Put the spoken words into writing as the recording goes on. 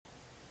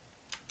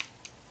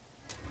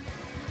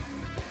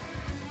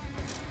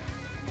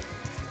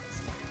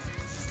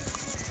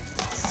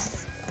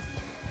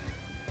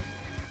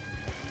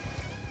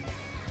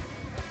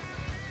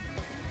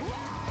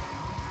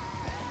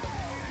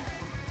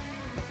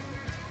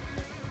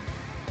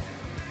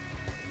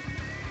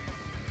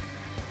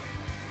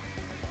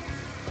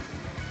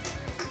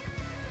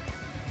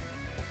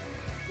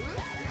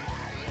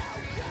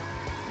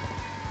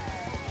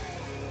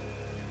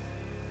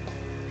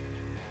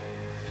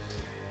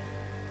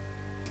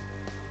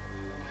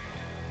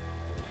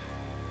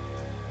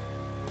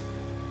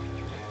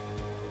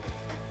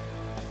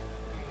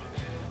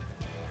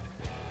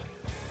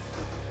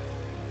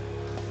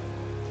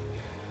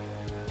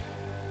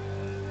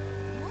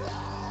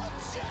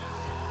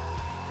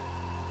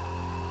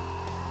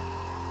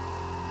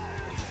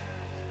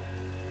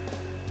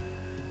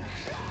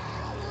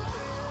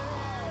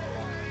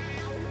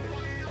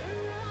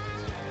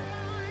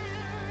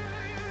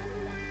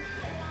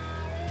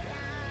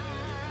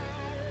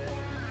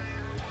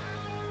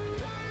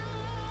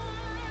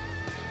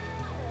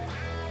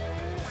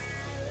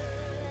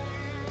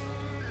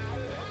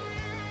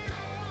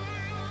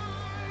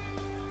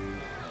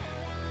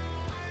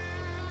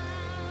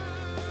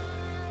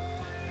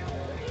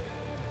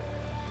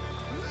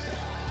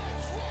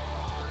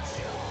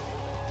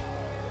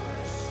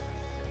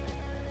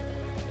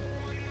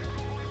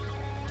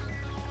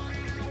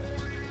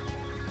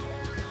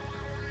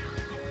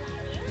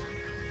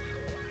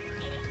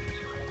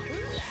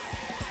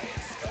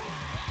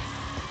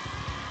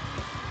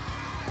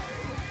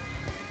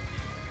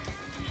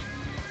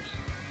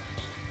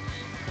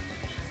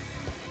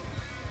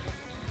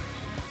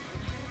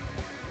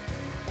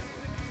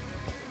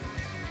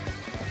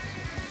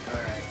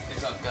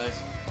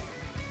guys.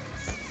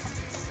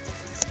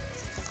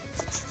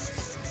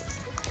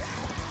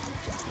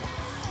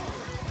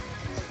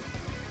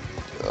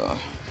 Ugh.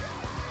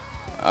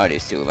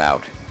 Audio's too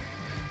loud.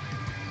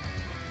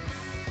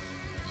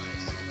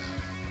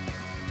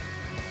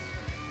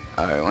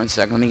 Alright, one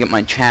sec. Let me get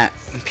my chat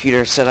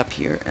computer set up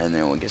here, and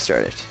then we'll get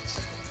started.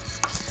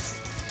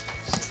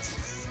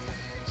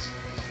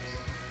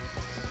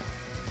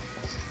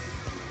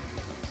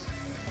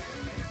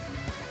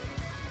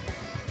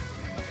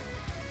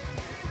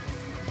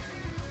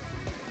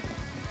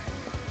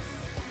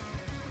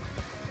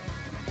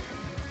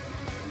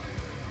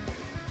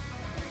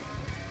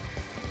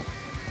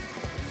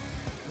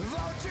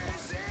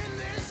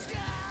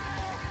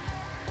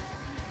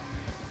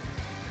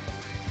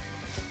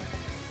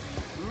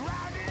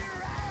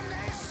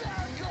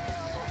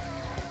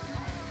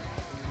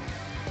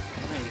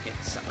 I need to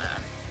get something out.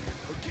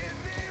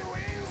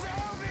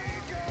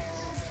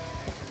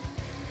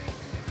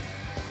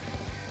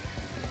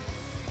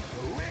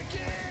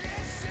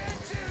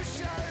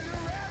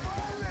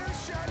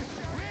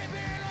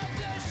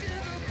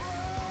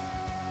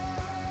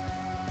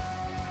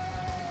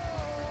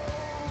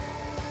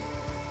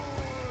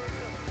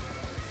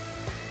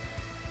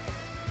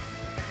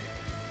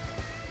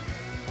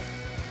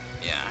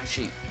 Yeah,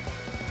 actually,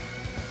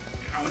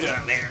 I'll do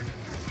it later.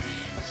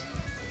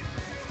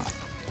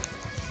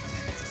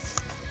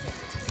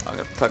 I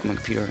gotta plug my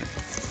computer in.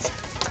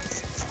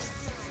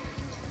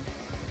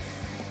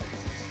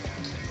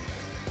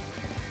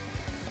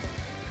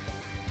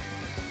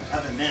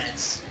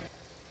 Minutes.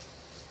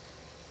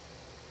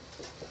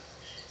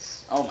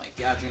 Oh my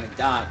god, you're gonna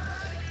die.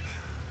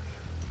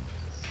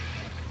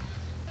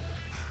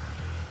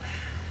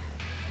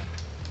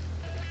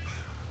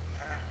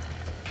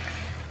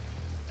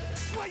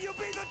 Will you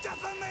be the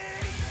death of me?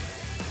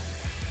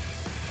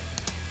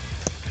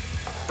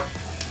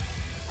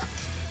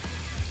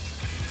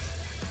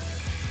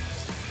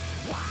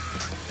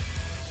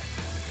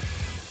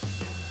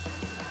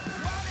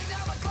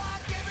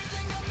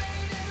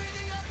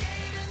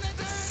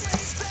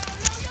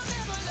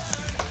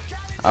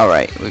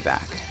 Alright, we're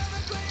back.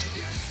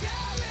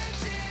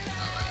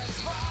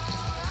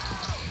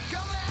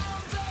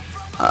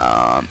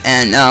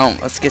 And now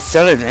let's get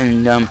started.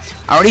 And I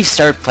already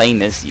started playing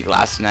this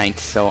last night,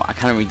 so I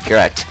kind of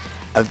regret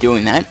of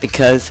doing that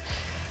because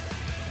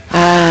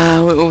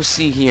we'll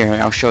see here.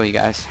 I'll show you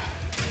guys.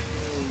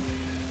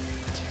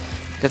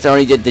 Because I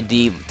already did the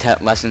D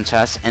lesson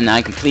test, and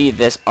I completed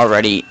this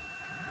already.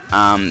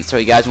 So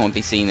you guys won't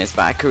be seeing this,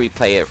 but I could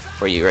replay it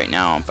for you right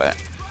now. But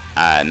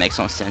it makes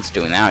no sense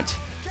doing that.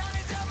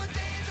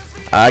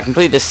 I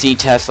completed the C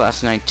test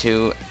last night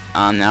too.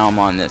 Now I'm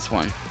on this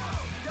one.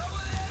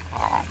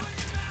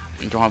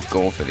 I don't have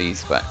gold for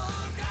these, but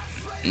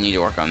I need to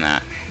work on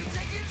that.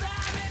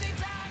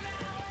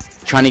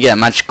 Trying to get as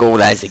much gold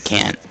as I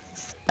can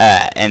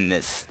in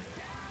this.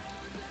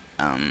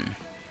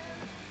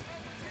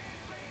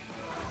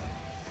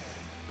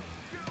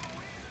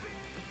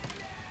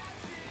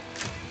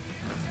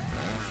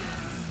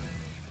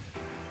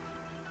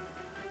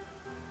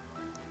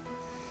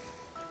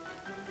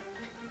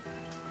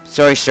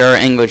 Sorry, sir.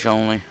 English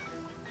only.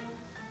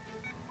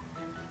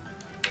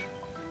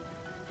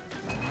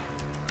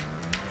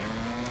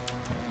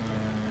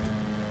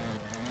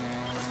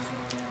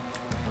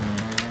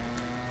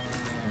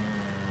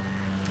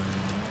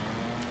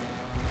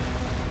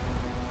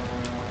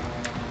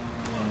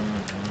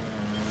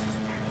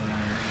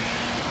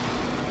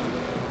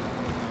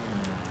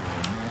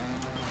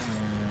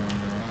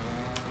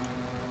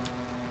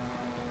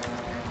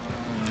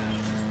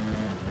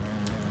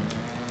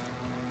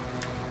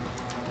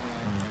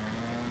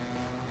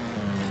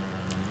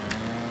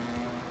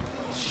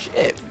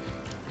 Shit.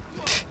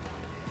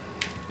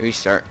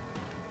 Restart.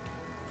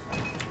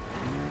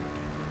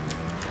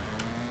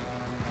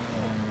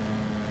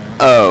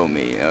 Oh,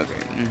 me.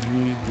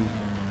 Okay.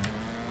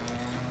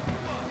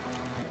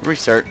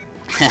 Restart. You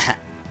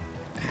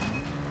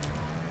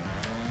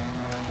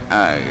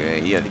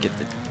have to get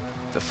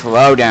the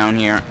flow down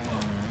here.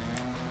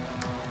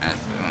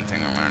 That's the one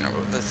thing I learned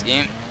about this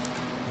game.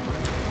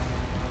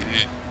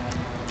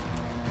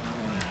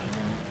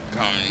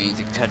 Come on, need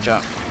to catch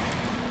up.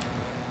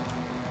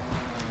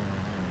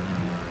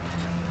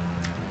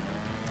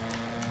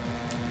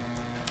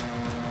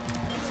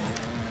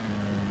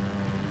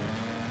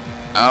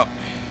 Oh.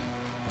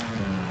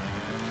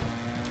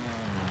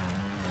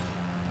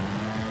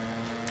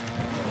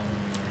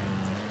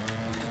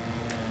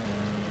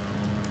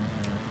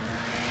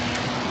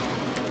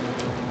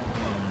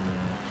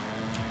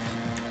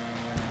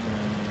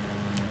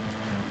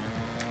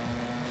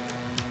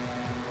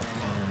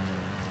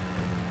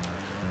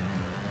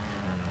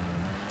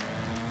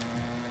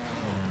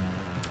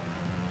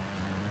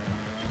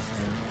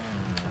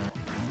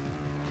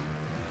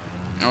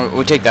 Oh,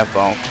 we'll take that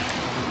ball.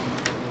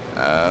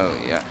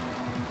 Oh, yeah.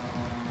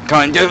 Come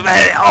on, do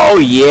that. Oh,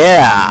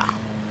 yeah.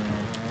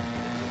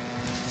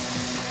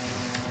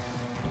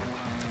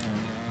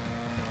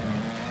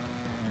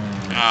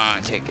 Ah,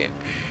 take it.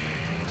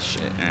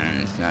 Shit,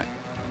 man, it's not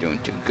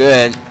doing too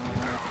good.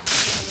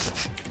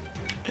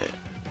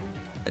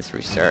 Let's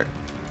restart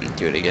and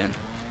do it again.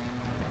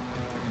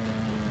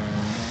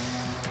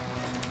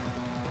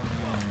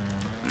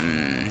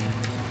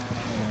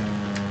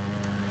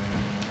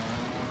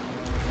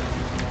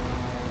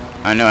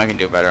 I know I can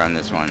do better on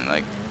this one.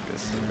 Like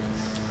this.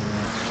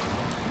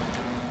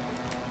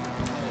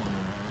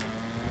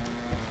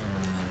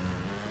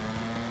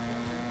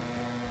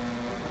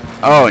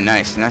 Oh,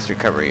 nice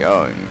recovery.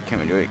 Oh, can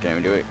we do it? Can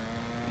we do it?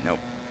 Nope.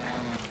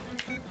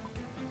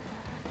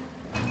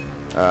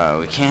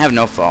 We can't have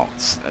no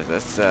faults.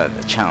 That's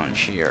the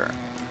challenge here.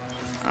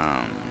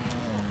 I'm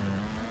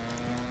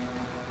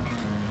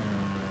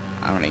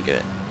gonna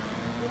get it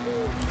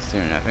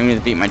soon enough. I'm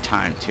gonna beat my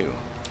time too.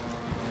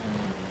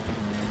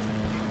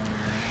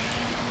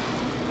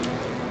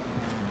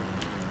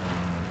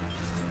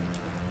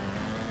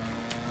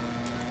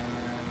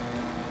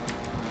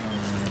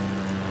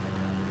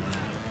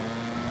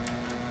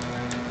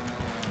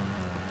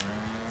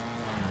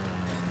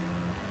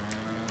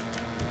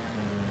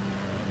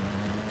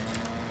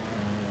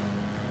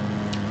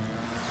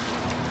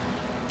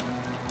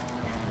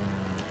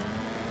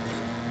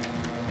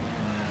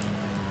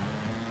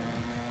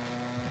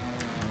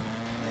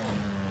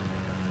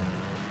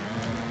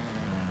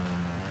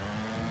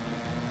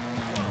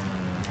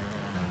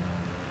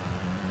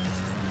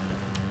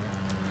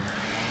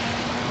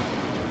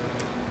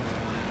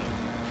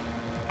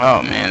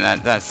 Oh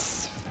man,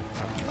 that's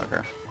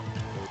fucker.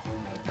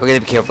 We gotta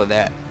be careful of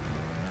that.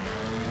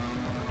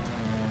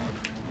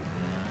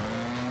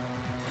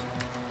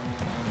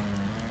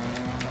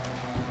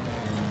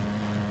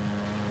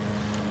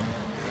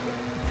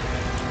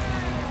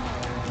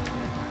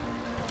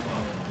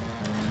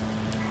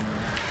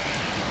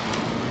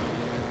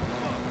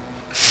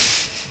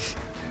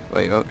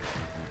 Wait, oh.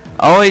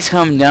 Always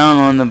come down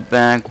on the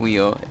back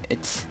wheel.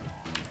 It's,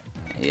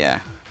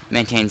 yeah,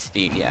 maintain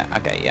speed. Yeah,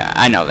 okay, yeah,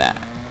 I know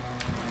that.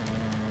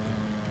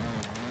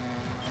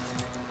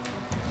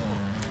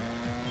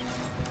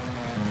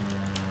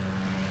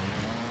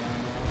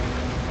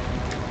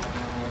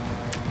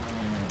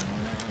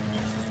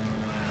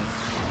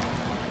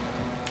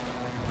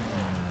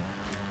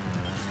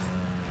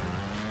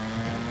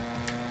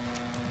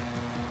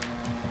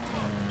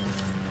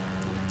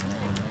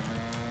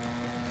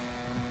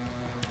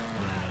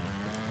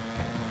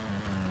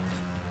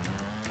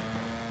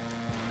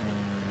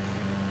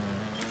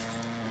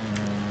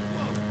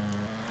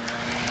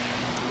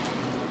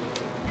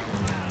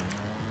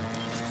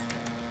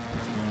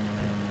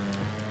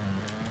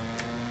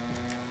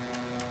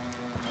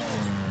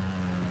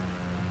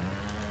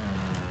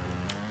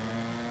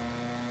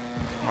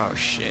 Oh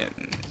shit.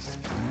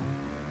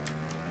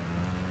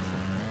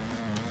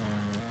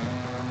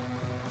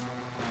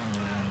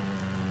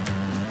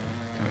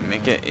 Can we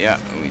make it? Yeah,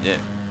 we did.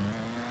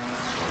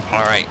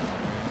 Alright.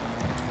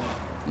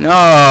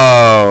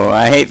 No!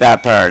 I hate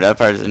that part. That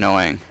part is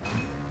annoying.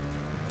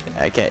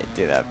 I can't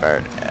do that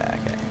part. Yeah,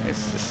 okay.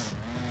 It's just...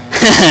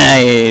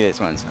 I hate this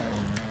one part.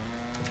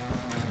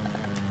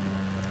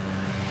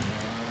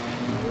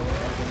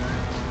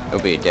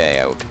 It'll be a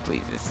day I will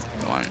complete this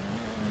one.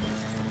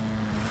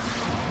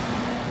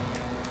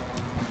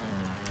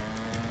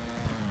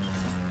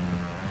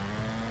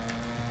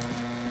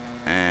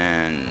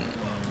 And...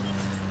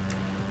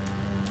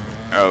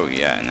 oh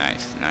yeah,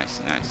 nice, nice,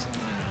 nice.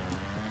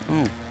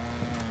 Ooh.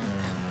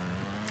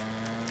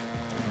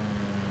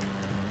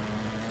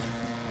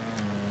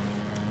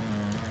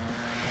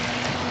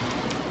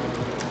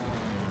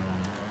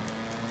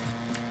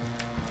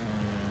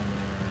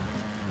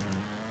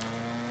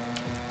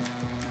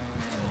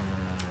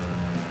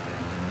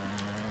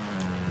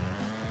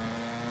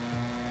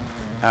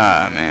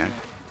 Ah, man.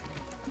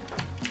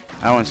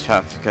 That one's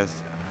tough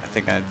because I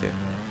think I have to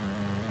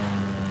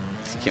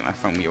just keep my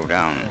front wheel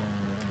down.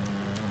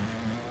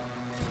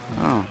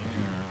 Oh.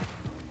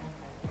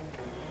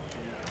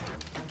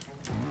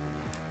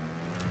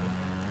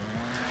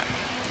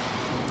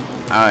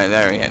 Alright,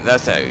 there we go.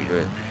 That's how you do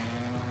it.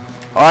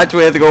 Oh, do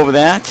we have to go over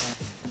that?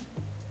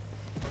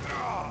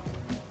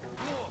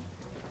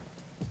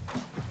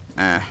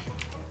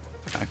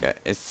 Okay,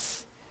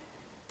 it's...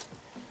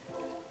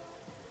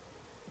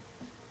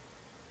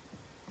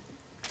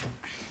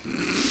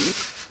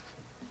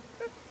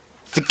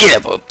 forget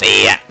about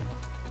that!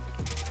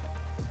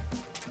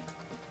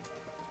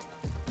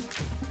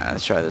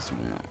 Let's try this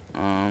one out.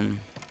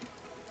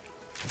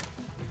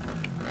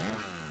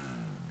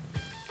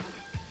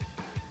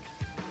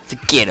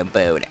 Forget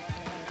about it.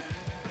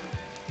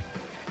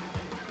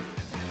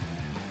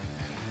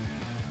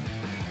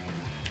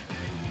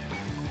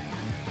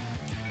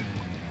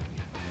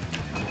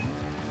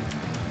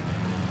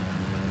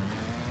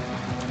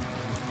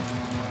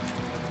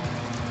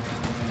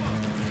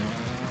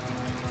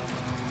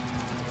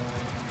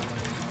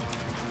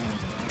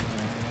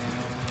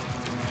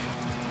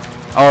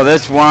 Oh,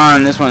 this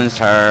one's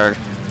hard.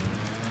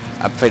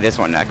 I played this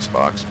one on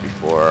Xbox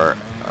before,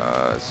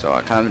 so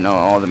I kind of know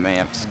all the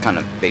maps, kind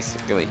of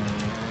basically.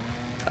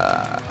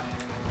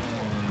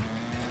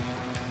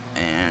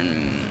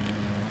 And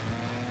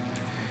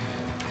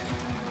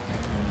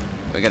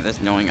We got this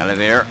annoying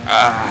elevator.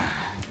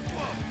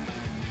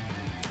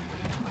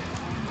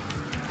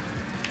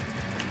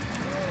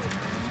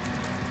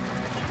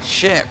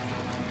 Shit.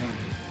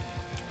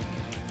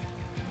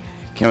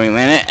 Can we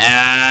land it?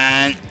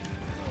 And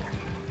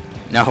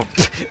no.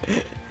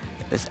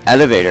 This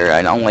elevator,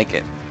 I don't like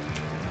it.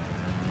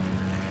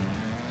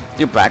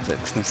 Do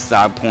backflips, some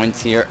style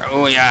points here.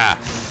 Oh yeah.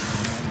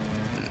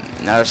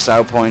 Another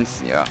style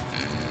points. Yeah.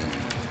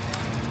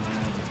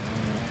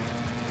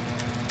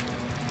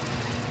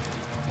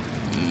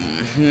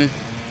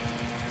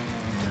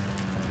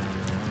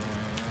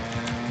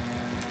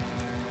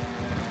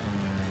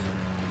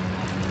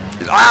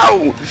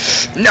 Ow!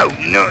 No,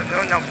 no,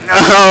 no, no,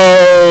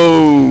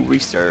 no!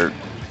 Restart.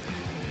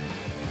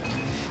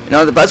 You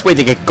know, the best way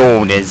to get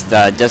gold is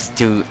just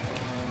to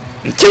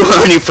do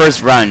on your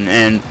first run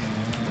and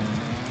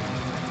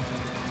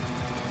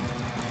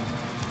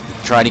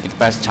try to get the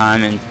best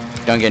time and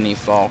don't get any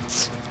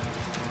faults.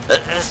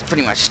 That's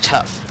pretty much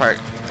tough part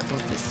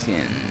about the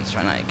skins,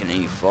 trying not to get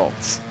any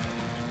faults.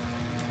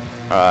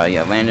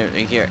 Yeah, landed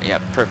right here. Yeah,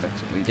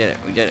 perfect. We did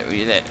it. We did it. We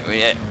did it. We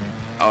did it.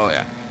 Oh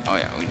yeah. Oh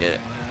yeah, we did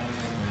it.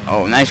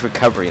 Oh, nice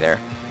recovery there.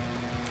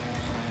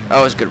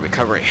 That was good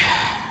recovery.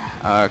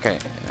 Okay,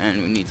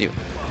 and we need to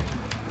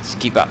just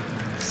keep up.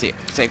 See,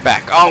 stay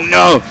back. Oh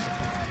no!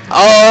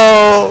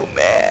 Oh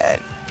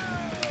man!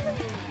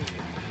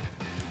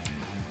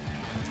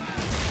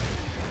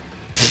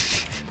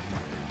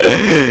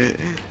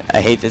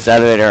 I hate this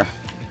elevator.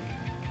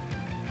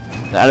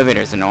 The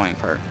elevator is annoying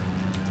part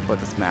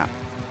with this map.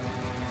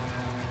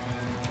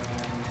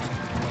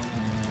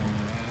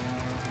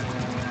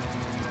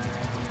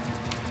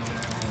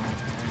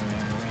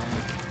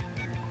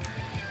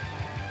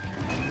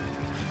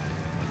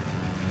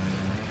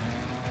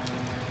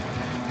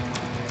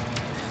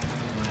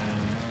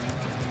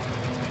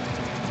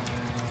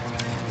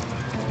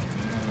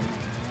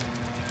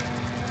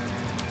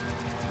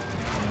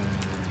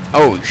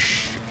 Oh sh.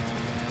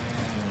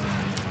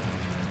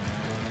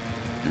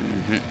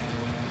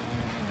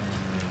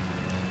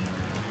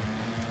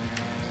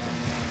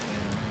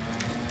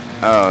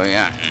 Oh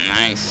yeah,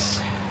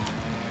 nice.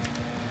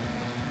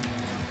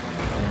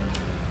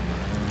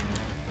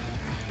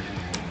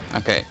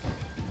 Okay,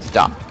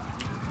 stop.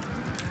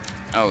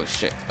 Oh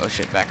shit,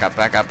 back up,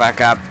 back up,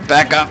 back up,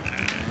 back up.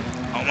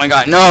 Oh my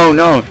god, no,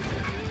 no.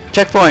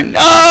 Checkpoint,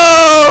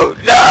 no,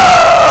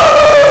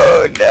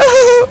 no,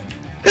 no.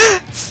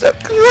 So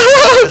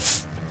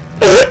close.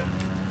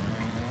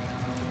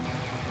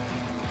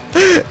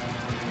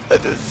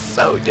 That is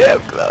so damn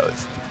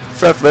close.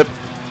 Front flip.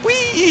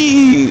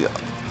 Whee!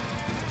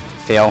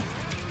 Fail.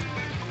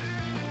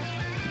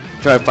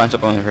 Try to punch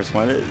up on the first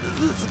one.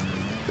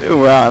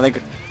 Wow, I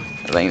like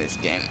this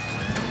game.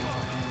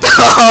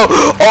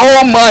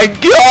 Oh my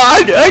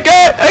god! I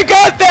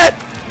got that!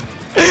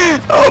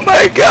 Oh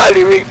my god,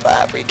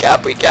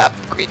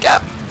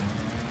 recap.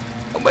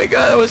 Oh my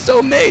god, that was so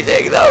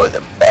amazing! That was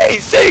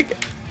amazing!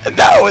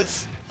 That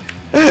was...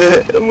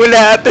 what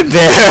happened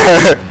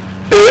there?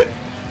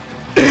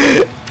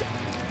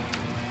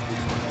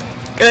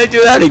 Can I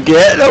do that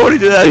again? I want to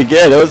do that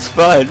again. That was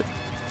fun.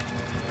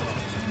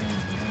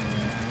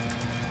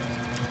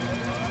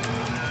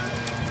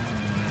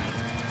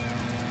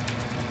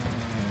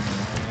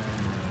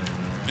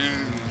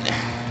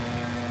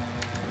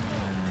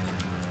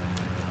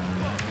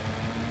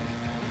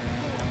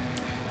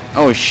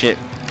 Oh shit.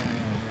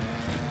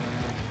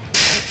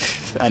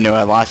 I knew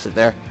I lost it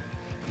there.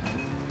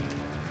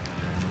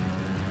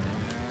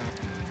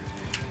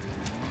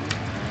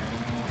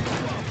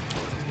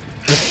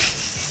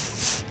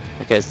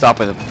 Okay, stop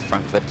with the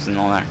front flips and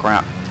all that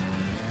crap.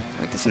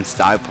 Like some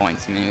style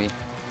points, maybe.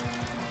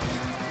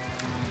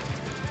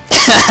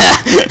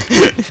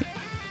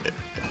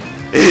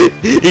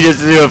 He just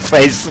do a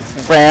face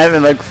ram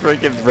and like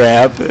freaking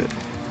ramp.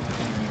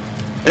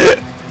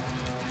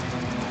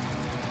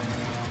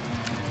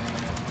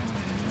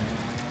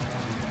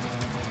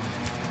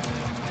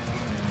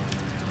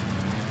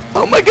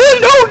 Oh my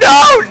god,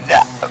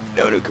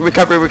 no,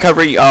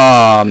 recovery.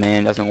 Oh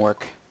man, doesn't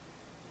work.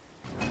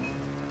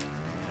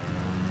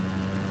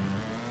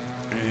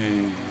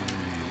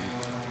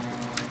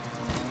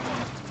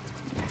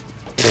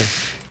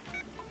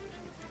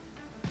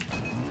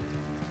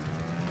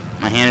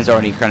 My hand is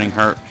already getting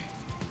hurt.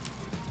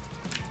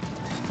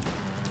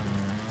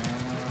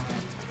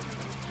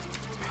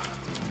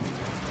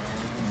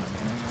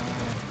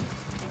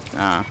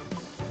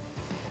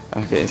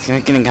 Okay, it's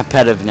getting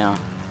competitive now.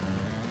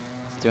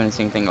 It's doing the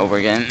same thing over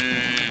again.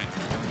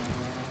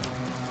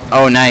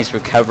 Oh, nice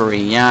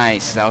recovery.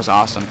 Nice, that was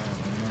awesome.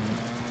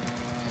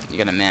 You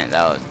gotta admit,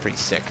 that was pretty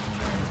sick.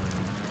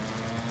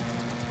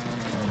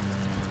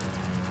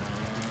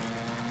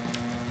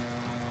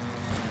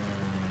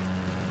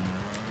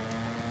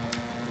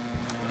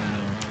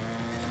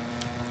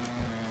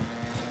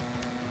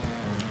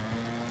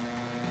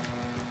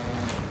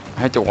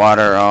 I hit the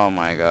water, oh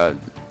my god.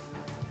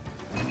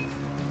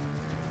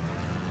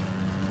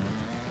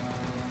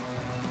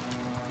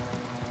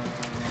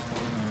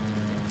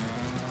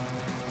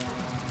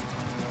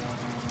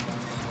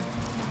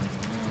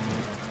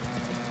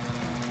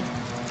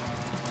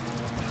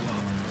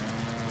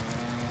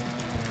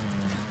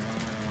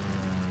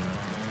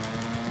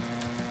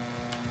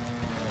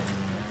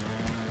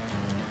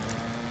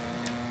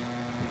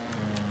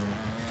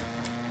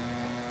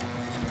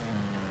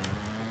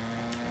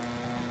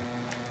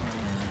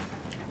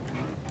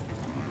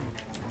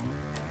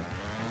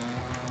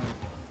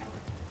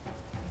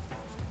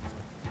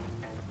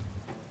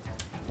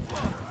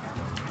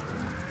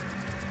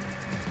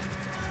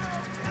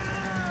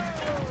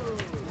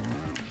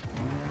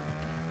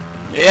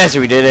 Yes,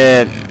 we did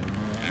it.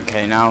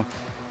 Okay, now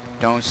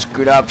don't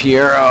scoot up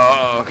here.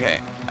 Oh,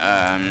 okay.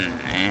 And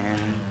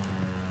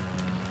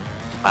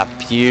up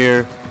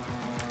here.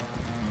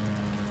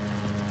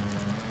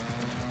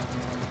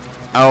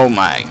 Oh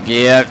my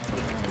god.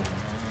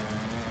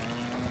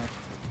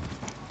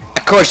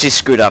 Of course he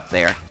screwed up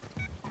there.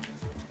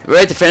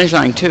 We're at the finish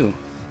line too.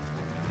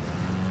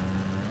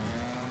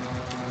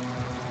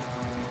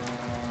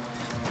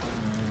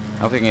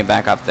 Hope we can get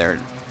back up there.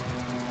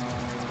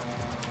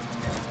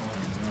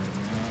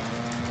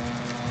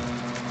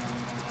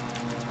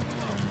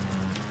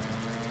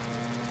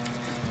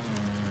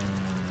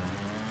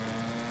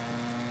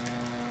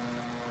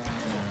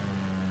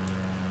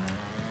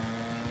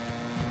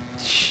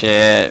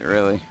 Shit,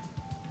 really?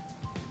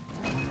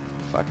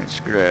 Fucking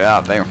screwed it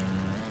up there.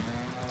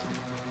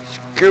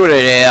 Screwed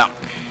it up.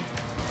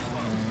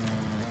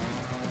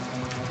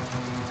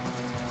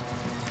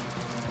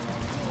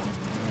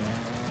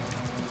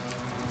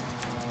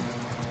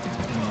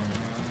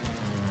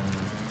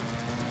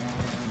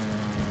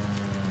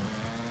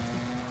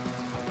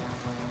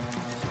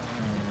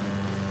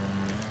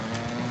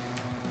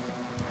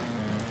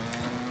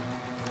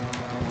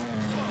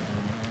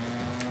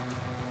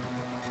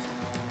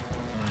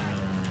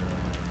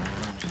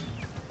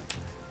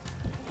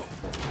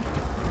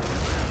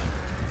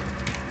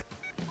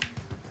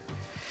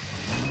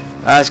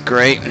 That's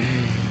great.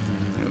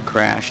 It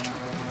crashed.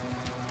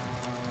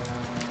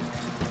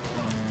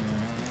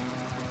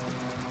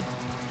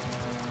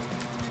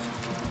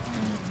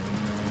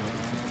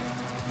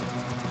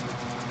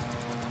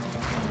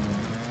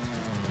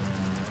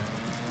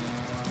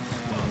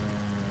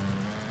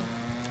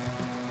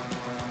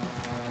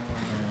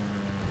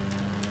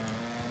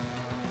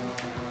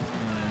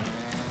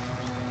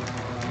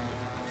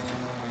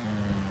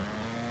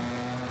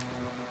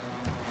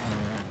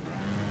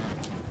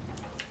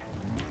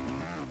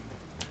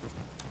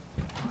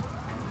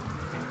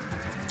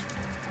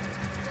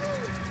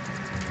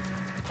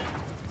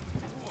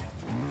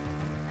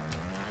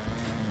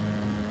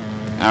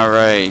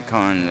 Alright,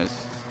 Con,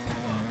 let's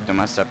do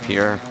my stuff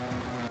here.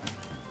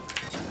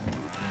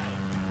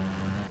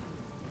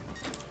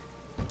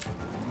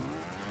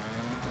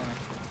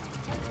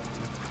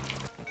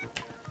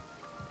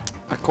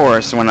 Of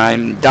course, when I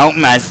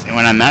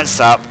mess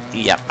up,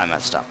 yep, I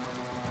messed up.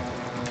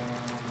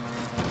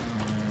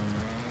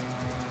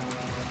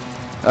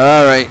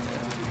 Alright.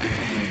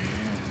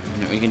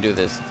 We can do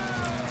this.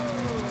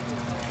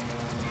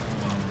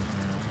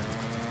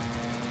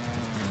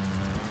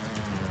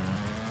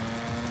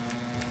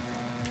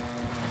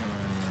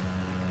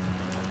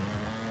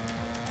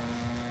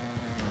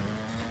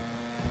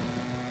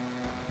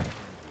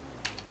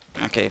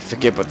 Okay,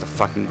 forget about the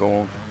fucking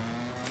goal.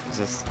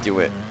 Let's do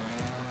it.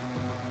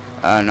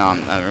 No,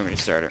 I'm gonna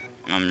restart it.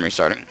 I'm gonna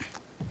restart it.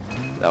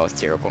 That was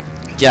terrible.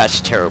 Yeah, it's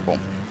terrible.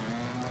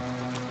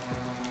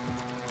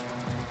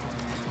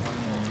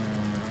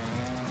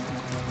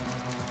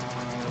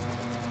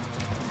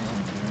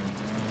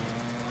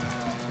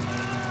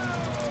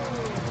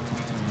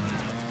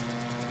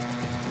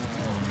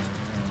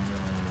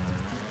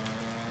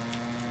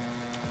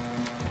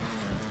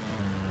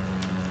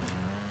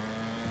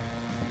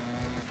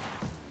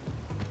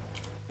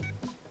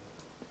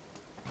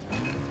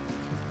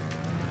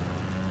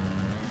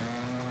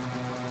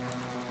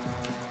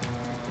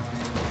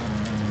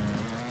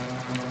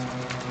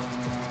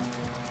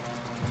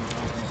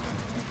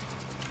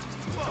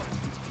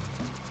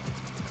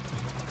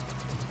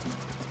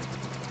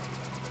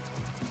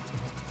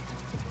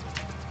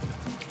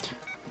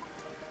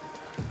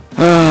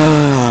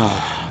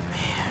 Oh,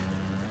 man.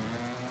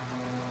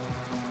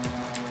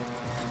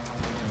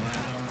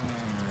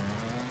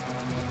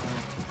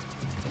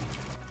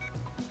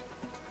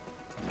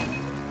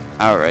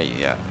 Alright,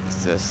 yeah,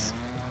 it's this.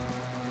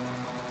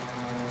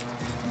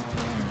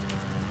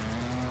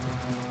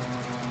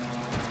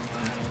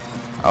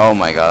 Oh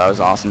my god, that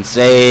was awesome.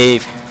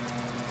 Save!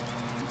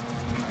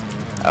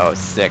 Oh,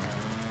 sick.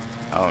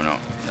 Oh no,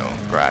 no,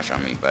 crash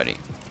on me, buddy.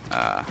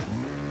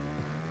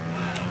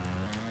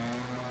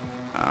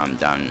 I'm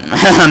done.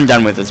 I'm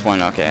done with this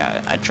one. Okay,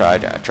 I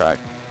tried.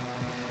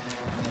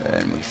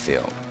 And we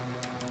failed.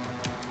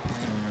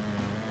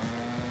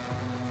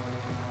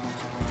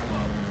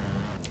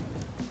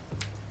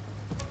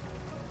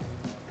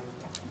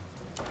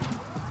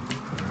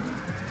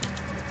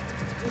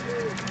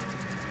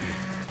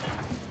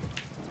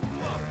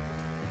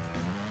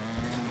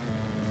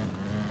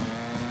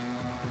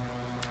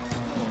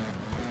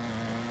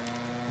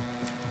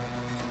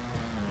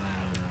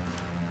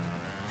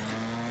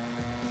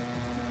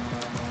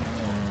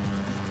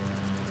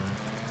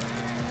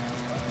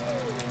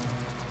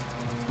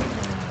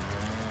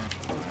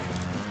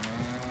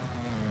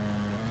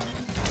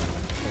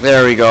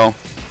 There we go.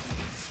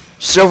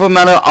 Silver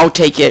medal, I'll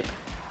take it.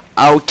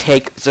 I'll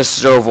take the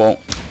silver.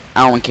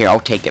 I don't care, I'll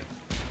take it.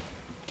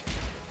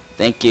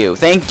 Thank you.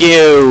 Thank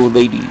you,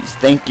 ladies.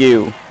 Thank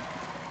you.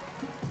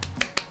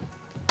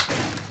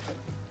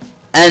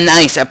 And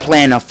nice, a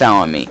planner fell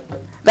on me.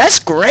 That's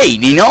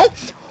great, you know?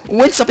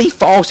 When something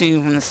falls to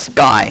you from the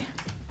sky.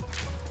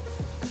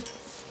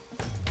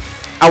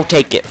 I'll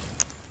take it.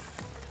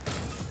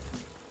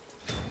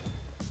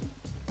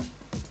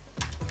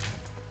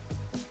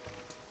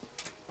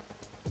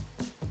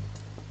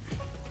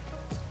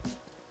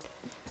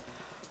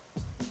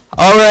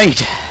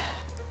 Alright.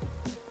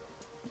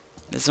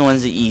 This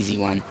one's the easy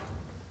one.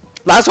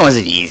 Last one was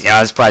easy. I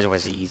was surprised it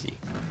was easy.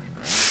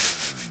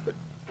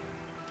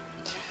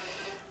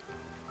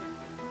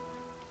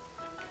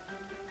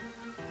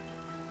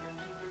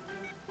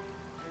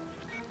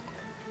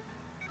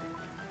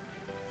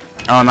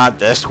 Oh, not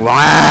this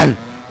one!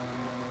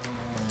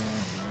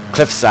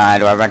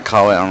 Cliffside, whatever I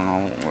call it, I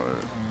don't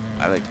know.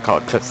 I like to call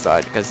it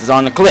cliffside because it's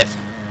on the cliff.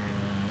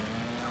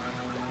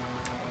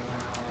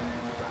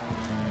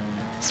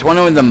 It's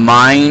one with the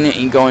mine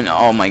and going,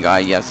 oh my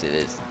god, yes it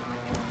is.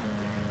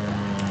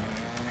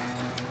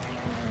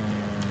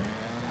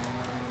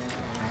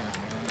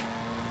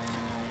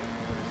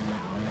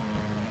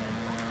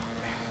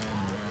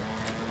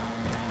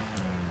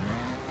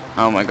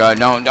 Oh my god,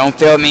 no, don't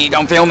fail me,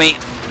 don't fail me!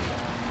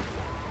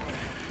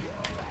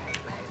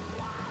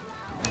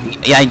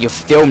 Yeah, you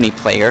failed me,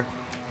 player.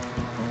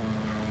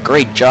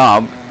 Great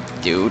job,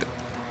 dude.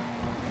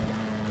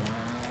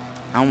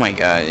 Oh my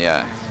god,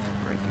 yeah.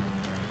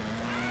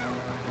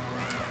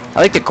 I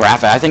like the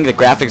graphic. I think the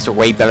graphics are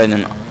way better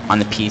than on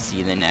the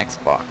PC than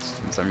Xbox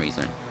for some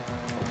reason.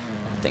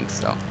 I think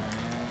so.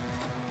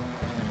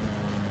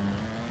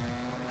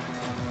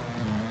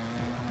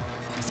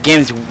 This game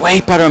is way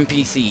better on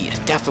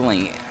PC,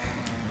 definitely.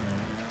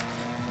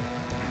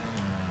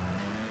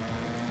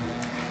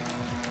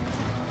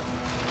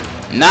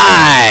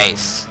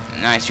 Nice!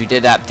 Nice, you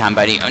did that time,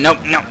 buddy. Oh, no,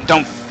 no,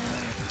 don't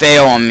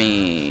fail on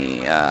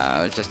me.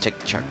 Let's just take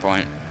the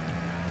checkpoint.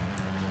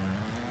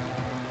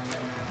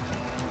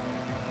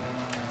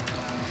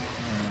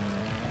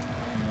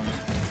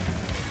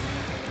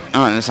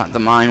 Oh, that's not the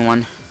mine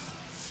one.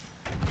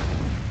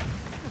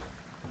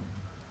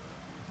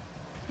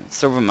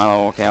 Silver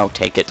medal, okay, I'll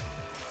take it.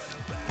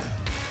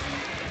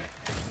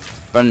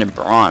 Better than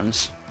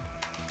bronze.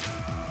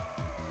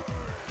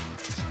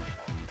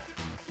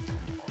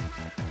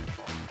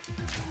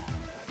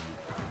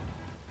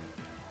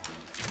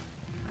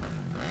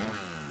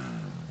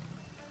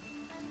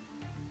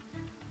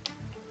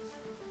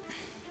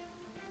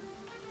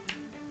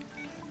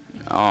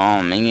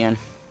 Oh man.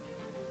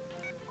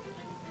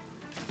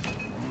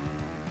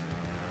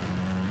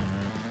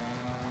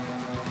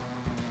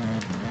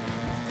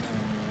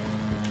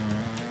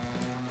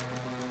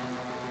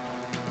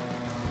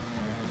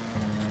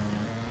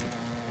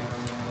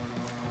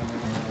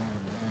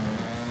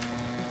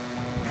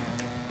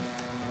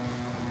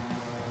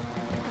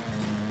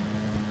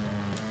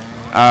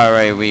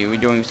 Alright, we're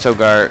doing so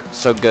good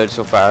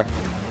so far.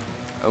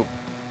 Oh.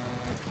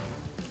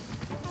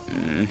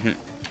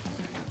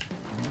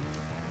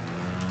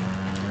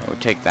 We'll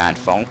take that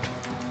fault.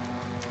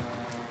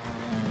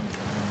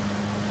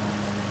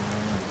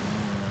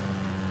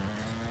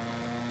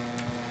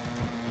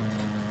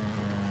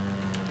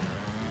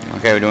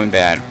 Okay, we're doing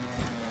bad.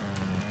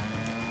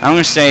 I'm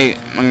gonna say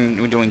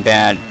we're doing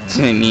bad.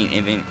 I mean,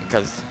 even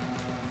because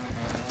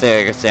if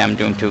I say I'm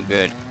doing too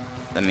good,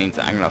 that means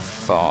I'm gonna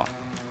fall.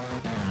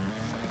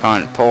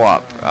 Come on, pull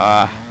up.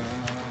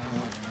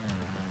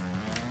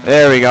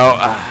 There we go.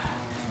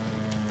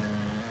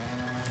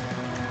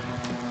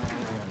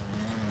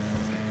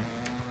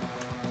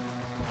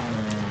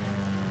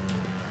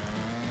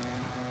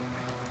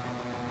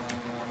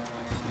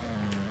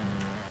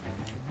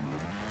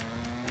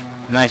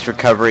 Nice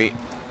recovery.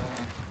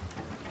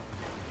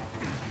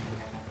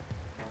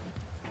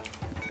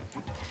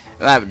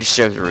 That just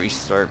shows a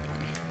restart.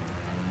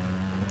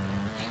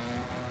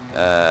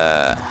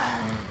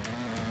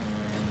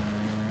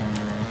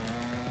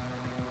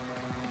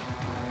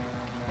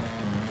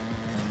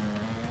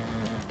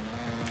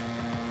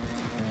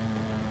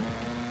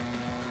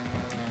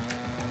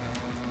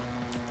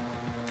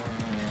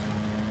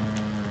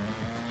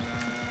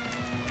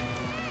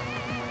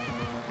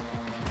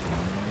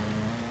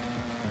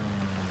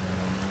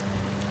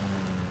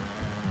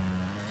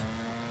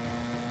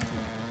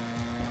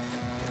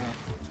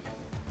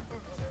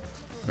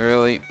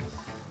 Really?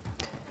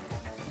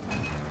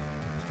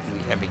 You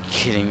gotta be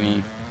kidding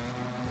me.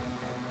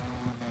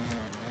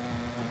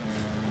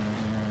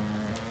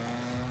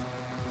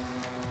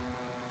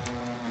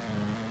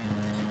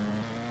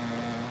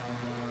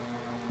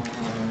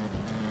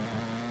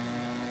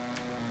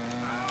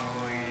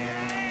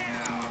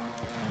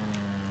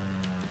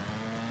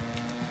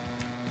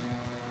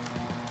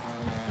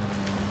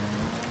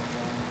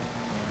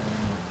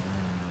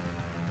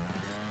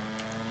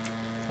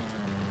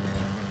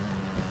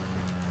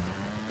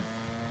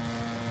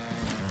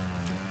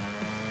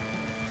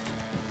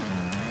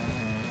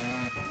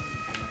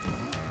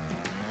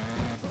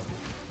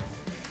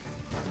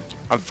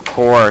 Of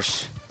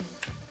course.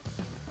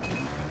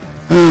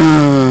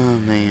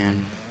 Oh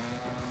man.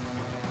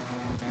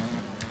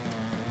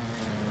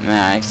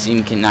 Man, I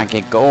seem cannot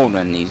get gold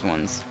on these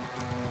ones.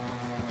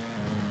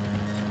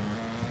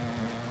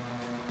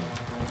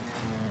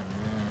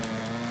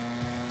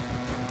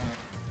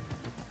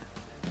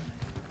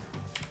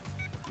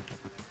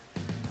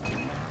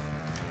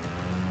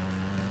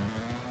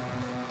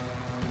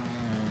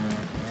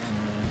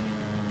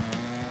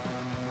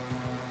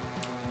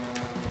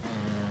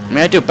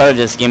 mean, I do better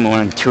this game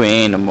when 2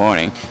 a.m. in the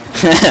morning.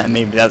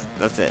 Maybe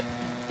that's it.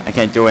 I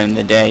can't do it in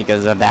the day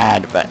because of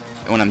that, but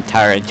when I'm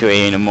tired at 2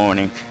 a.m. in the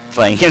morning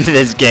playing into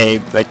this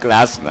game like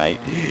last night,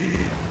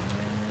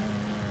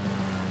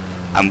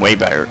 I'm way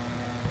better.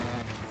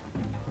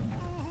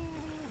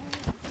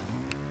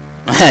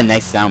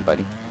 Nice sound,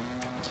 buddy.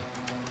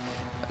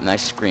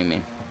 Nice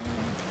screaming.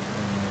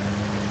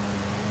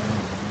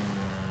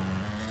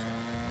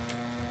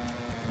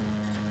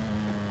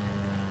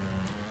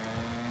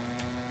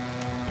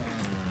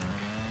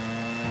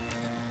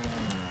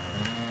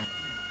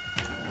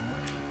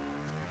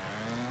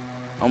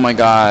 Oh my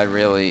god,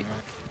 really?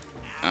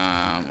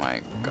 Oh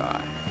my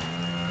god.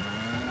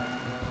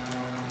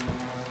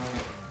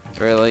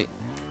 Really?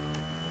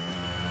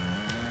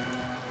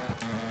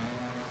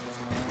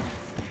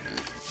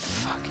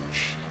 Fucking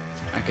shit.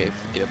 Okay,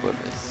 forget about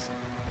this.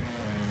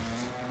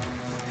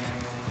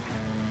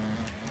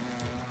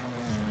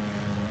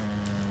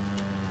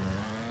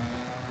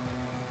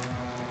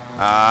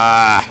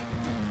 Ah.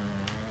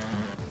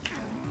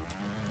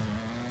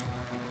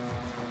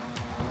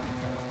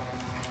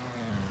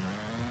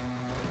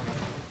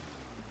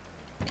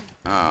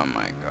 Oh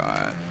my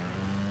god.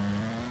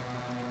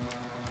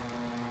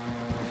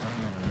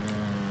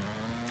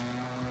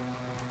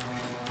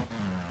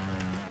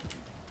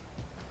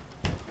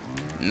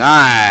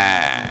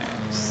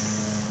 Nice.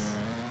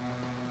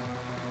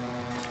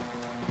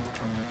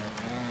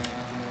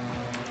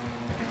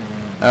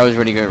 That was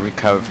really good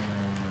recovery.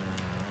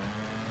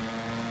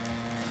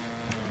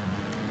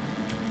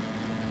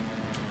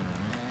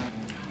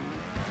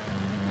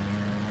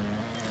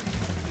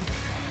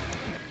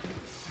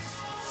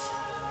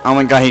 Oh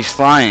my god, he's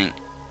flying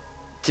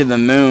to the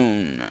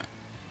moon.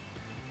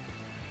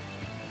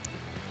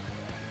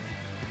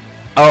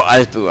 Oh, I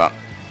just blew up.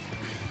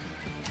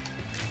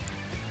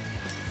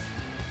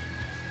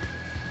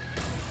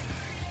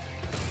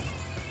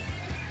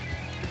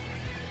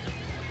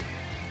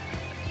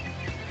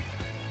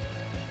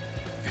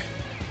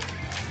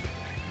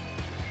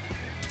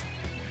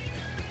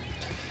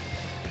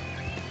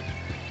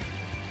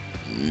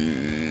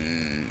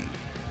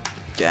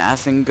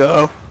 Gas and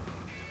go.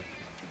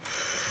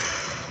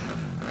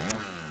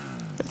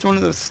 It's one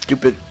of those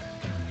stupid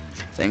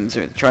things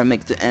where they try to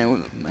make the end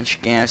with as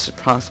much gas as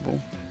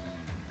possible.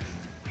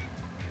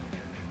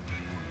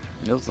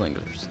 Those things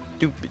are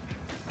stupid.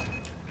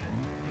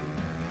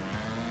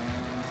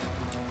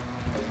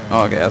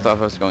 Oh, okay, I thought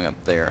I was going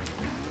up there.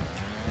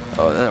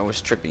 Oh, that was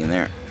trippy in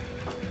there.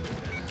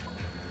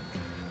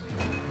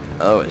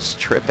 Oh, it's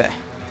trippy.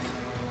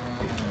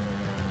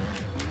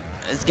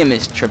 This game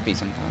is trippy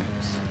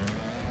sometimes.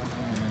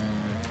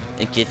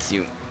 It gets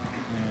you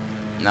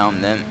now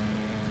and then.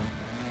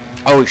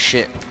 Oh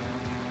shit.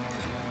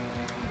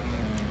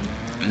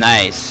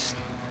 Nice.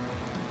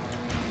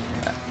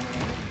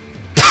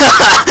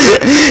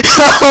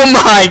 Oh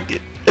my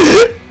god.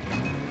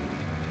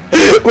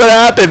 What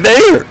happened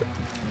there?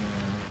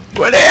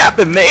 What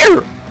happened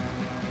there?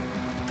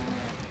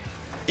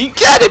 You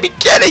gotta be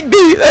kidding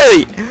me!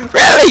 Really?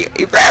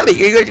 Really? Really?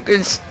 You're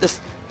gonna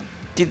just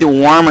did the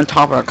worm on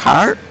top of our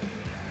car?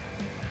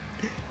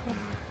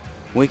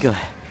 Wiggle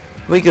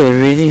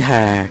really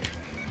hard.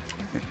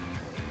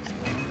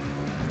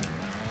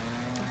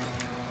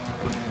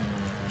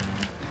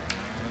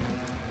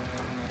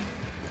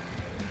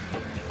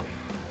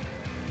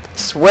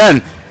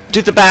 Swim!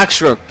 Do the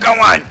backstroke! Go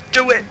on!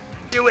 Do it!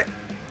 Do it!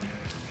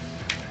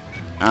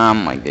 Oh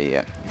my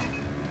god.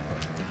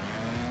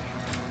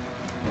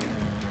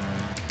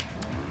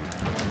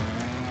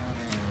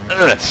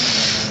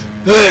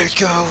 Let's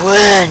go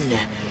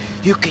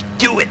in! You can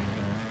do it!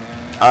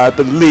 I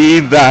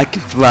believe I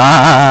can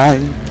fly.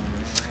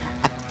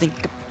 I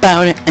think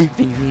about it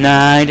every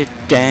night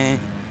and day.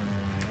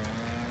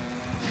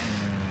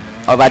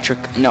 Electric.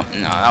 No,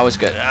 that was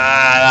good.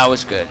 That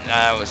was good.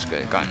 That was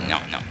good. Go on. No,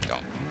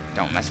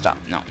 don't mess it up.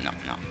 No.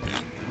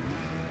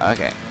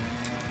 Okay.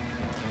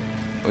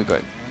 We're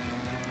good.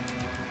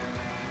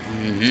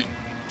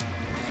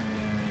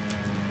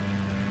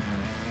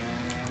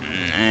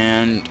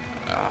 And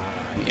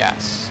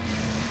yes.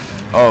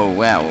 Oh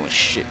wow,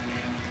 shit.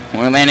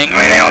 We're landing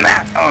right on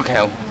that.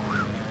 Okay.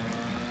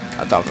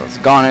 I thought that was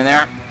gone in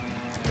there.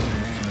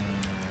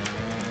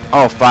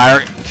 Oh,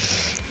 fire.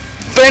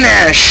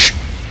 Finish!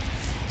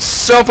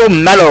 Silver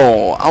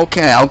medal.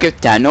 Okay, I'll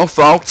get that. No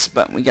faults,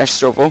 but we got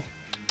silver.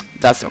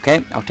 That's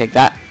okay. I'll take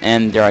that.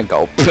 And there I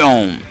go.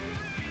 Boom.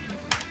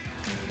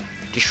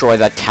 Destroy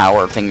that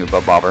tower thingy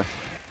bobber.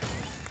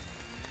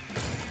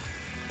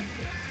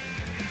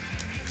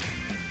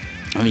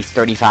 Only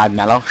 35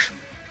 medals.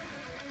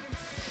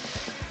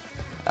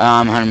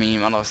 How many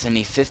medals? I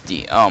need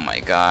 50. Oh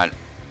my god.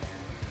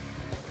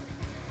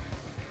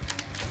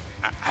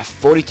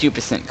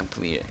 42%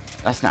 completed.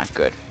 That's not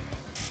good.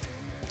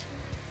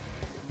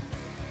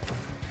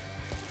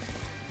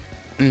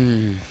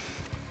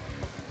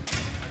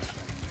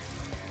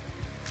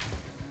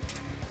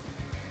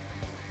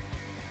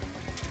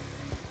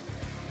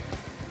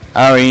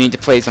 Oh, you need to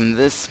play some of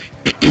this.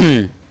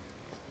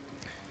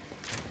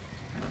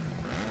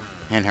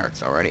 hand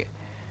hurts already.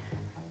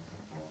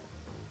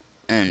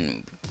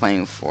 And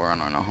playing for, I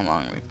don't know how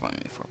long we've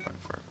playing for, but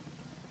for.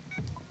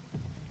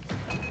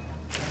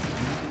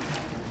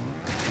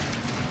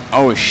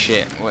 Oh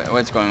shit,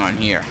 what's going on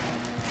here?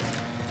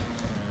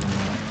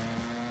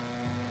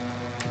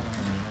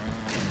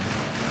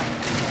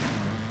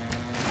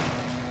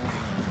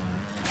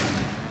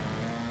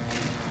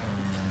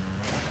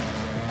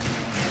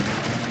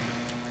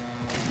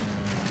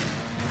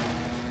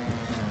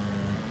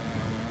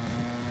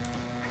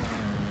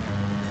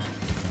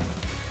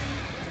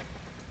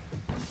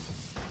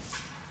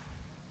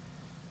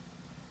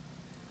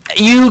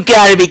 You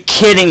gotta be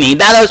kidding me.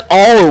 That was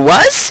all it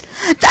was?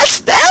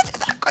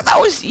 That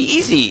was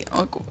easy.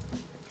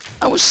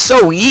 That was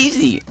so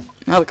easy.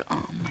 I was like,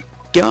 oh my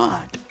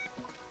god.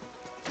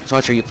 So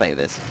watch how you play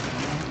this.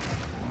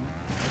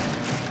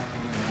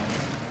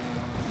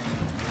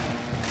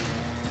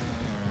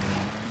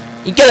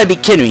 You gotta be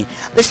kidding me.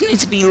 This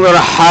needs to be a little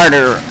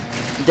harder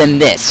than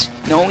this.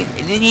 You know,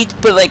 you need to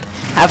put like,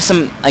 have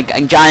some, like, a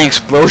giant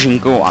explosion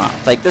go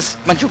off. Like, this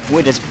bunch of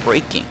wood is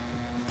breaking.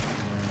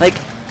 Like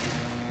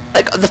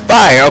the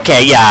fire,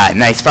 okay, yeah,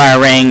 nice fire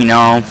ring, you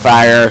know,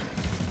 fire.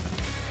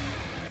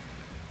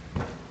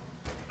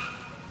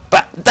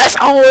 But that's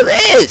all it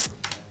is!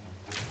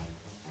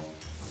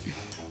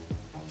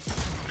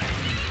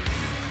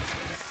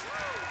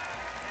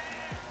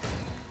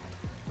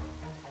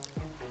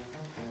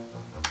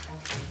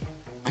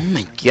 Oh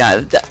my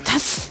god,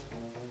 that's...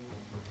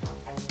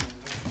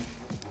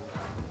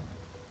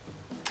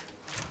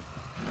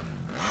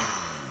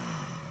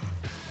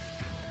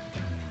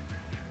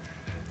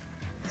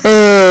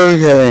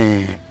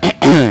 Okay.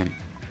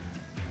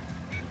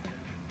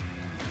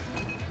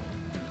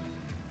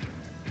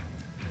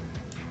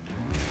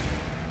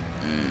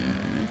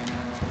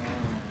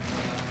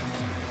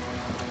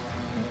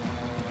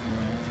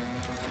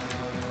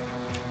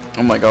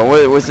 Oh my god,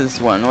 what was this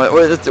one? What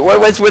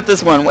was with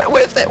this one?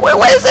 What is it?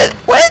 What is it?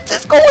 What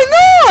is going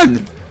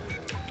on?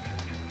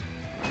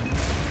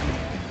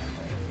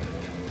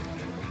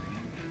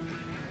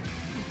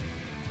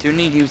 Do you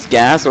need to use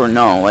gas or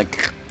no?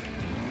 Like...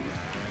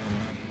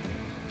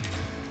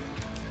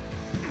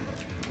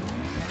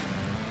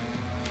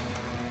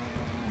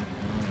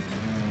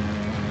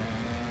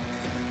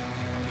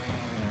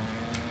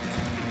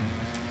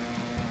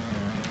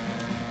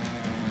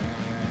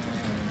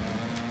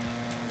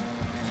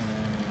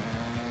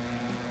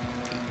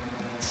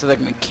 So like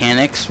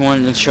mechanics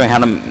one, let's show you how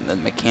the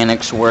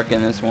mechanics work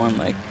in this one,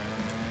 like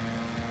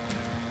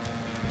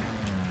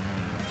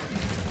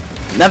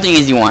another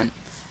easy one.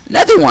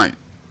 Another one.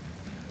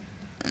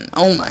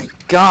 Oh my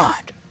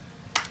god.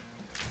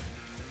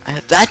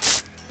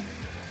 That's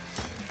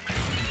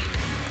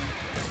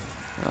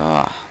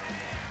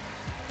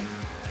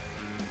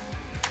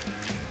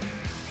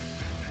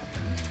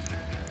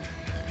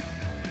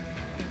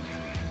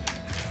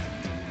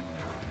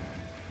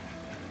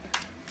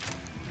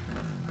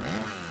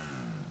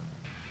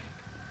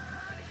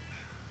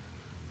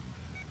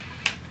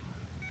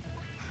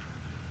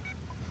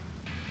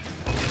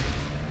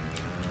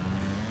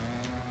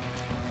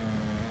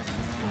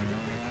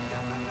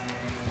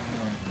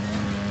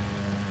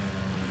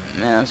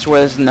man, I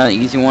swear this is not an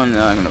easy one, and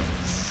I'm gonna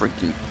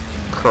freaking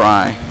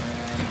cry.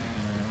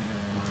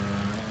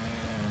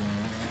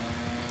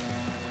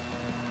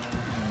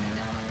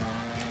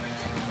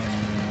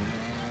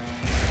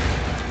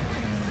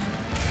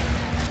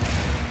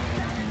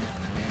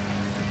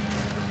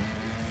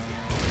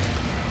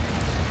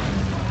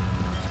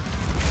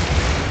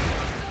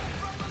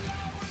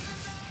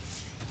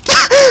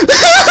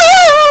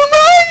 Oh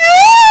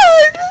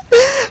my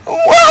god!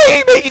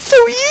 Why make it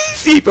so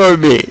easy for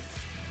me?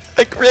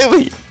 Like,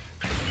 really?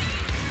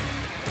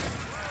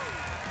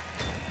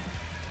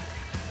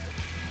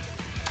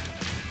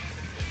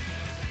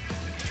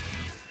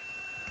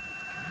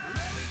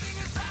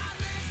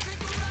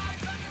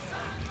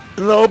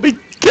 Hello,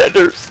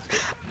 beginners.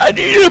 I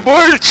need a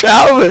more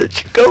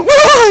challenge. Come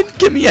on,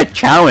 give me a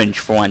challenge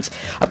for once.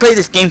 I play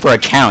this game for a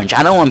challenge.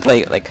 I don't want to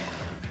play like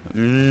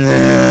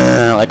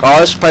I'll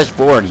just press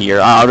forward here.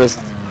 I'll just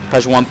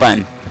press one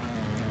button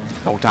the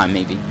whole time,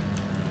 maybe.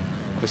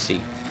 Let's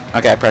see.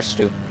 Okay, I pressed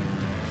 2.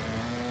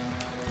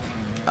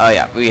 Oh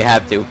yeah, we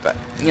have to, but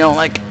you know,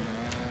 like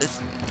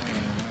this.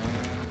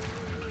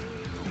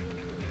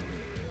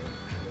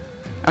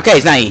 Okay,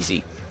 it's not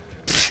easy.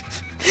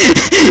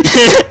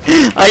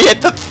 I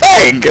get the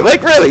thing.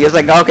 Like really, it's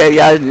like okay,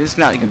 yeah, it's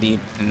not gonna be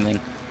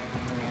anything.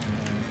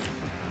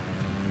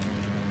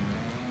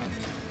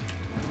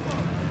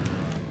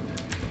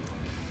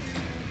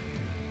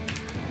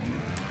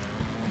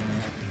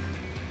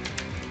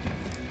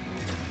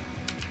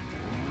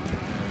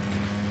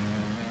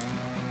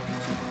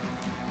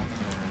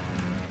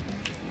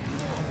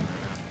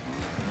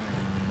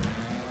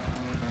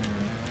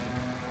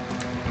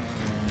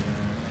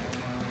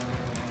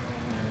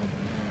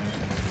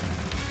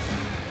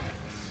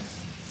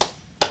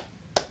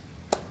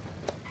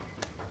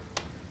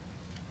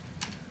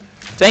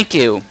 Thank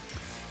you.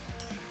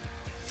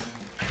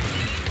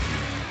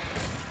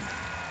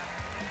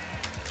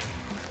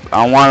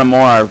 I want a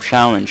more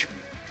challenge.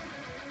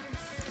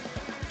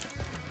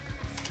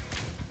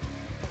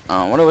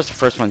 What was the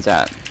first one's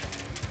at?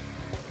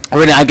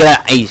 Already, I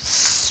got a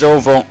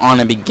servo on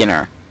a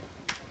beginner.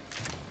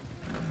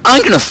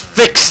 I'm gonna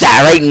fix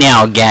that right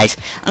now, guys.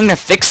 I'm gonna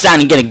fix that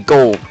and get a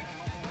gold.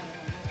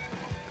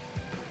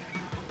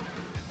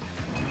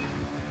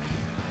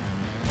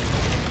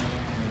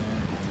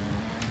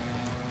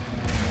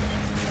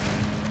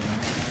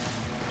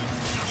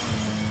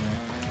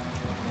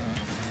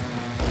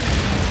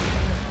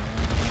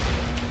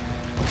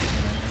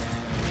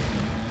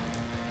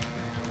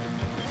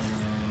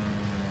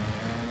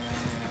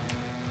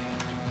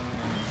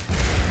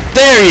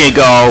 There you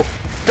go.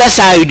 That's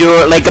how you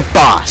do it, like a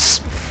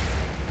boss.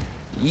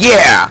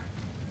 Yeah,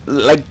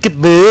 like a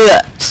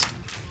boss.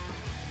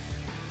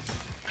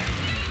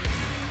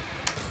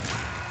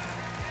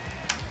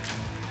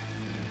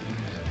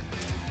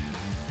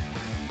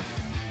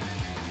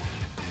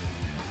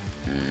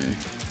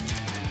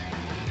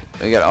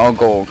 We got all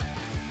gold.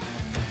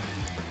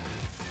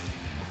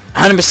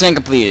 100%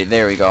 completed.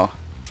 There we go.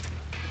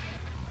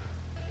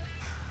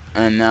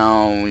 And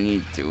now we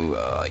need to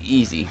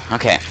easy.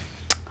 Okay.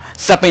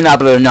 Stepping up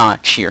a little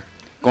notch here.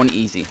 Going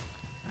easy.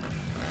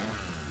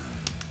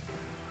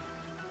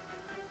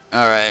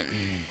 Alright.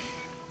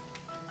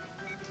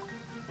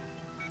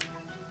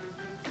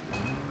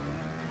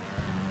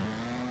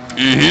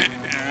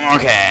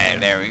 Okay,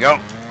 there we go.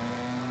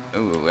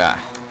 Ooh,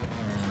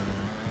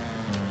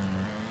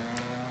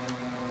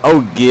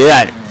 oh,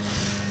 good.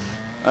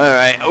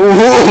 Alright.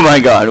 Oh my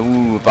god.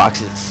 Ooh,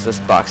 boxes. This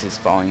box is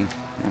falling.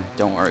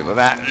 Don't worry about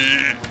that.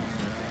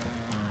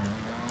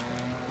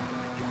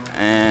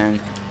 And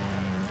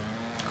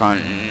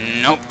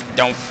nope,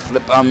 don't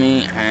flip on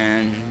me.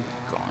 And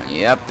going,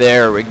 yep,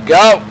 there we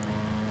go.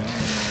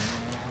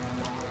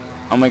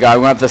 Oh my god,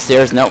 we went up the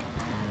stairs. Nope.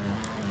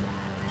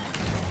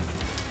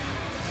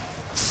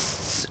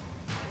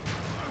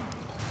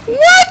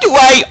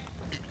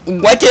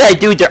 What did I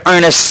do to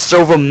earn a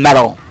silver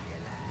medal?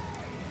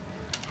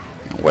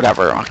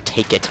 Whatever, I'll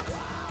take it.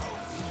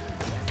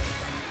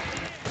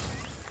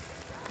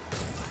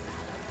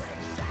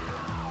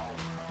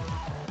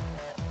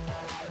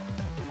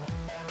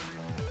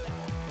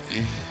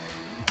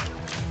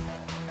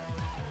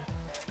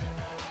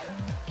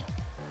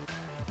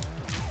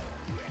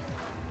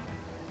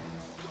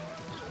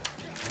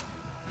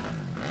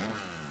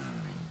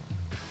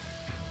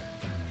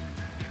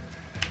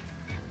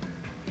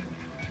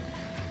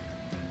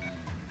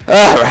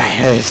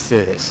 Alright, let's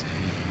do this.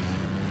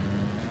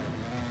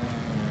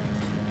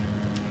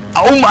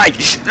 Oh my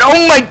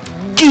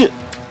god!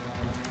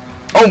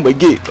 Oh my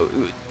god!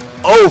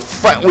 Oh,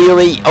 front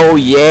wheelie! Oh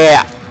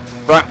yeah!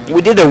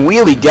 We did a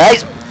wheelie,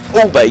 guys!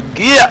 Oh my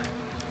god!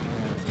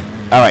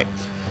 Alright.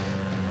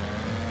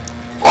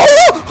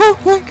 Oh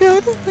my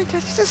god! Oh my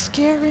god! This is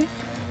scary!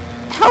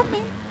 Help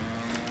me!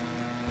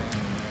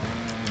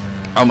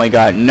 Oh my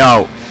god!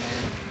 No!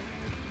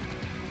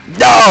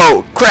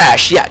 No!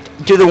 Crash! Yeah!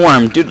 Do the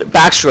worm! Do the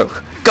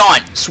backstroke! Go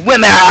on!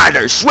 Swim it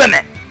harder! Swim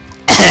it!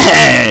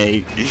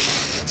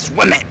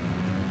 Swim it!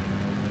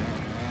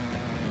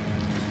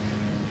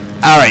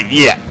 Alright,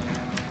 yeah.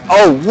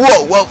 Oh,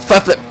 whoa, whoa,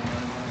 flip.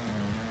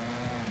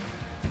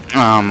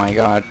 Oh my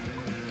god.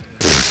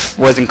 Pfft,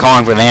 wasn't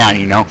calling for that,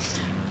 you know.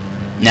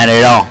 Not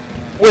at all.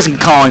 Wasn't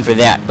calling for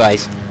that,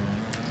 guys.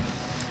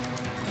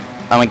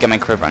 I'm gonna get my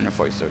crib under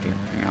voice over here,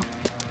 you know.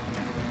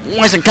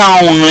 Wasn't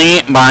calling for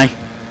that, bye.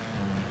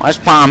 Let's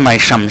buy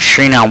some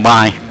shit now,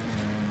 bye.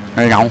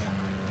 You know.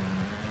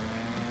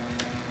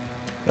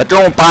 The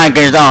throw bike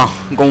is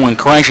going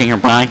crazy here,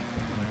 bye.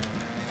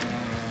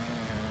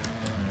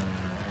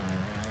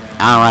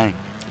 Alright.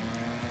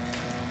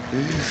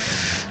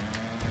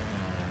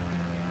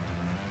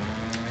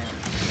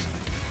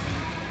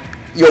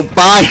 Yo,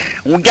 bye.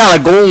 We gotta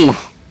go.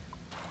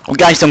 We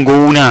got some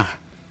gold now.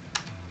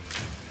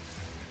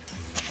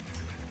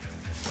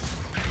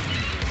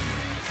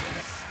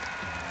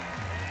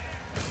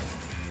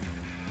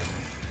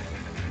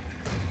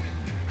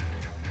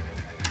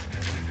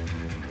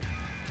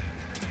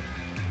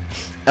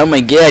 Oh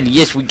my god,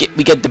 yes, we get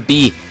the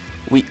B.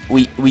 We got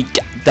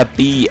the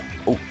B.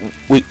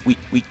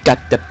 We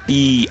got the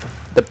B.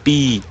 The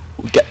B.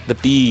 We got the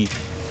B.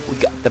 We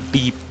got the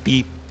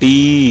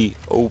B.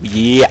 Oh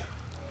yeah.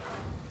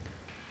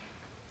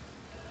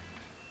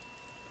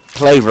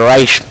 Play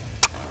right.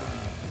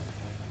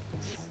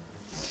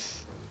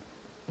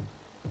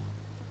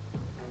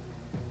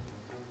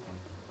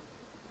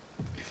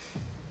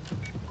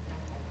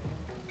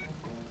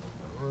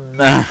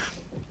 Nah.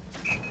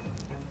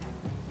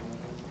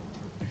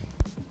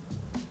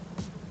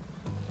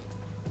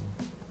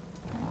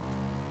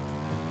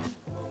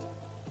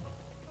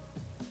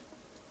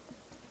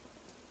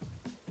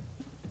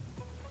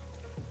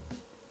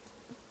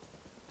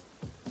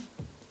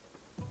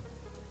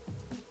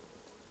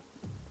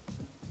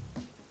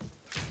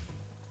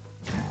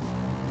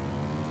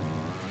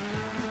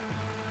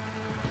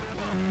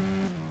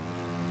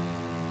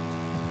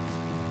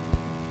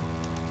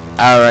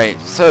 Alright,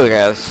 so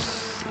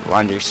guys,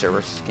 laundry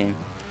service game.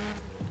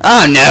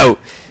 Oh no!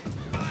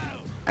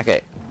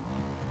 Okay.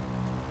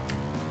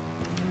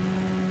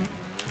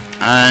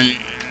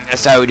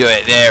 That's how we do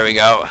it. There we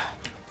go.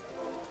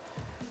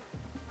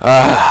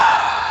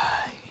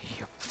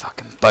 You're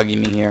fucking bugging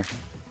me here.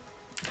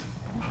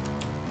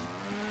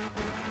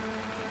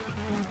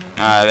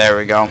 There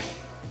we go.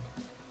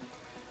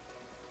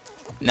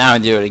 Now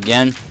do it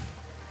again.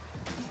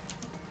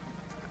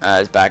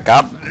 Let's back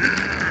up.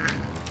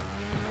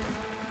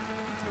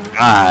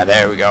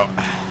 There we go.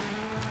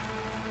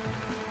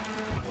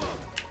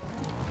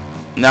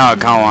 No,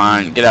 come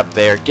on. Get up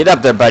there. Get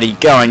up there, buddy.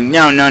 Going.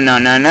 No, no, no,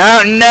 no,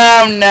 no,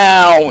 no,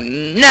 no,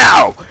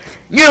 no.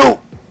 You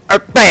are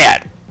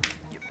bad.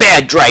 You're a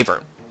bad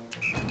driver.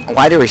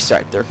 Why did we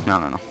start there? No,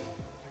 no,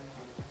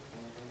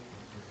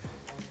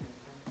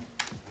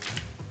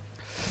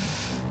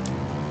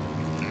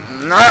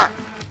 no.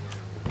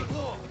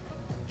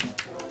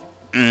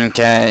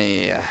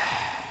 Okay.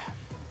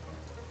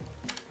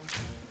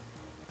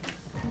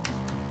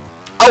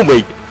 Oh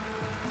wait.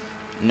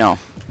 No.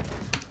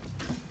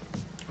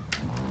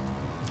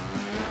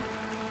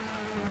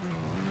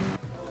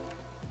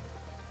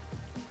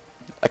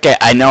 Okay,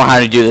 I know how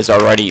to do this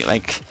already.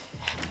 Like,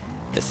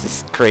 this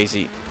is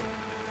crazy.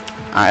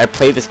 I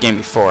played this game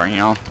before, you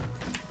know.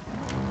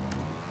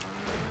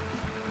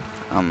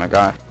 Oh my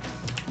god.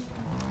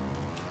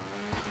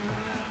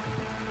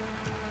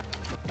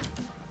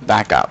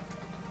 Back up.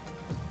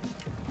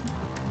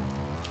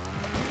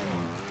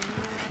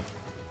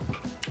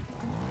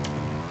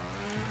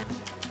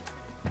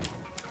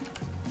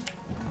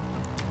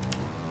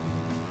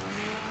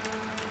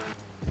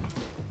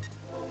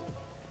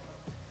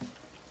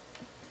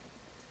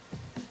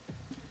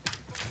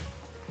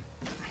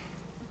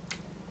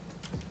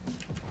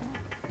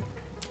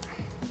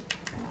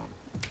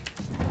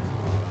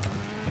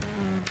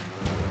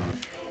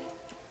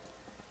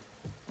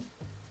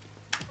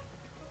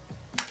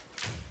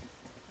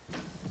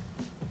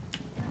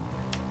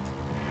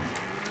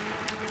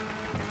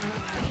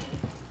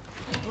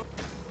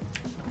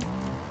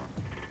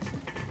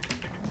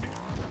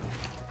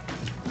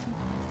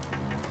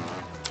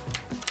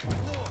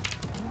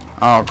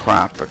 Oh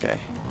crap, okay.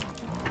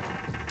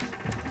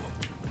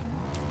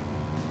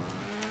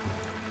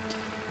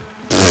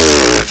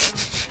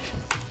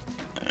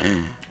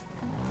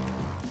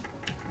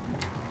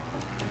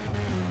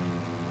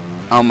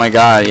 Oh my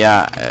god,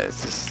 yeah,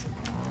 it's just...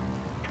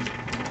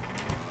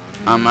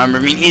 I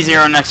mean,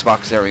 easier on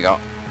Xbox, there we go.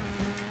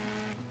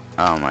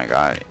 Oh my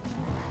god.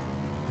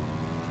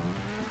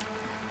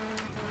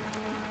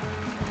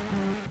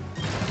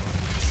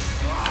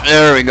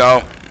 There we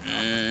go.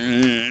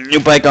 New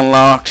bike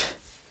unlocked.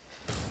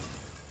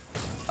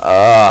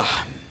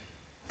 I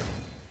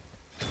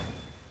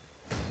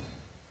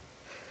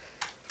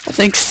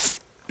think...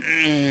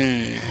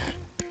 you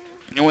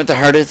know what the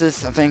hardest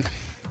is, I think?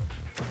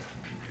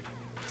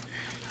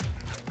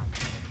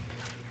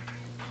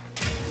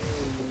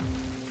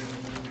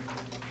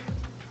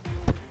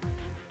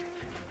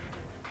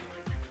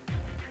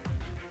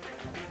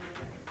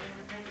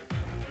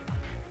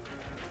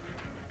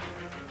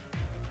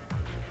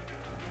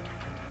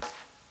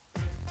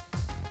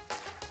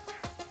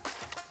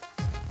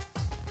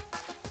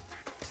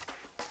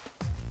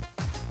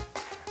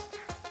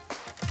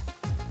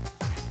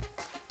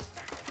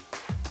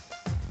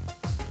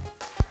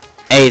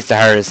 A is the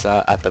hardest,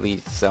 I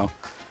believe, so,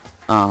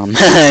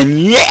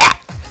 yeah!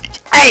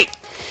 Hey!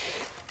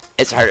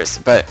 It's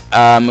hardest, but,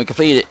 we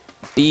completed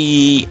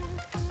B,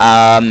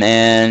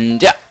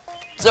 and, yeah.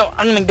 So,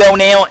 I'm gonna go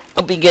now.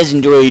 Hope you guys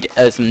enjoyed,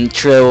 some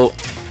Trill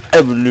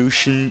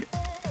Evolution,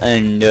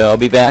 and, I'll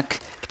be back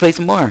to play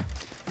some more.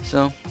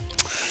 So,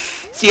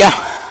 see ya!